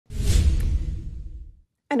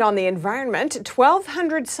And on the environment,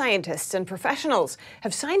 1,200 scientists and professionals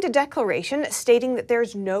have signed a declaration stating that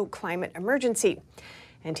there's no climate emergency.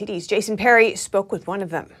 NTD's Jason Perry spoke with one of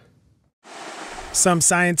them. Some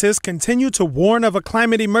scientists continue to warn of a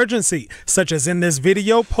climate emergency, such as in this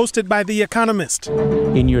video posted by The Economist.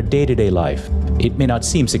 In your day-to-day life, it may not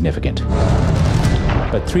seem significant,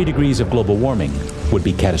 but 3 degrees of global warming would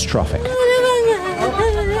be catastrophic.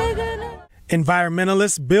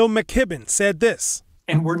 Environmentalist Bill McKibben said this.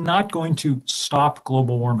 And we're not going to stop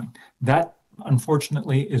global warming. That,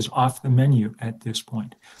 unfortunately, is off the menu at this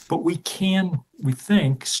point. But we can, we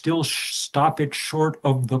think, still stop it short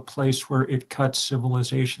of the place where it cuts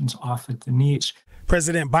civilizations off at the knees.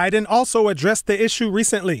 President Biden also addressed the issue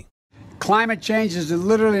recently. Climate change is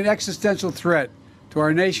literally an existential threat to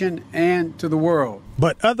our nation and to the world.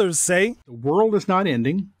 But others say the world is not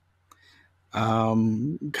ending,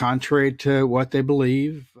 contrary to what they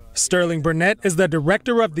believe. Sterling Burnett is the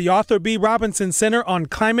director of the Arthur B. Robinson Center on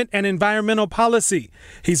Climate and Environmental Policy.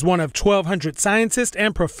 He's one of 1,200 scientists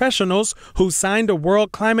and professionals who signed a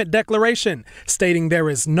World Climate Declaration stating there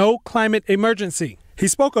is no climate emergency. He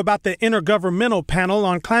spoke about the Intergovernmental Panel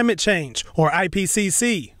on Climate Change, or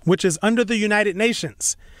IPCC, which is under the United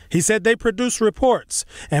Nations. He said they produce reports,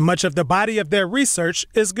 and much of the body of their research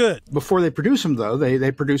is good. Before they produce them, though,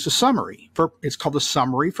 they produce a summary. It's called a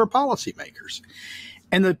summary for policymakers.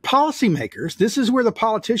 And the policymakers, this is where the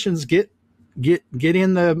politicians get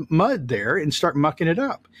in the mud there and start mucking it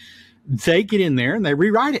up. They get in there and they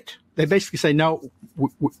rewrite it. They basically say, no,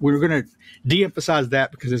 we're going to de-emphasize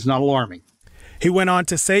that because it's not alarming. He went on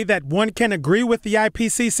to say that one can agree with the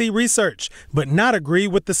IPCC research, but not agree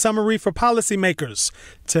with the summary for policymakers.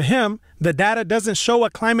 To him, the data doesn't show a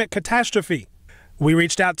climate catastrophe. We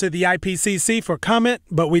reached out to the IPCC for comment,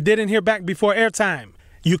 but we didn't hear back before airtime.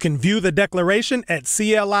 You can view the declaration at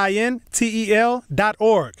clintel.org.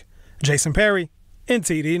 Jason Perry,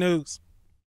 NTD News.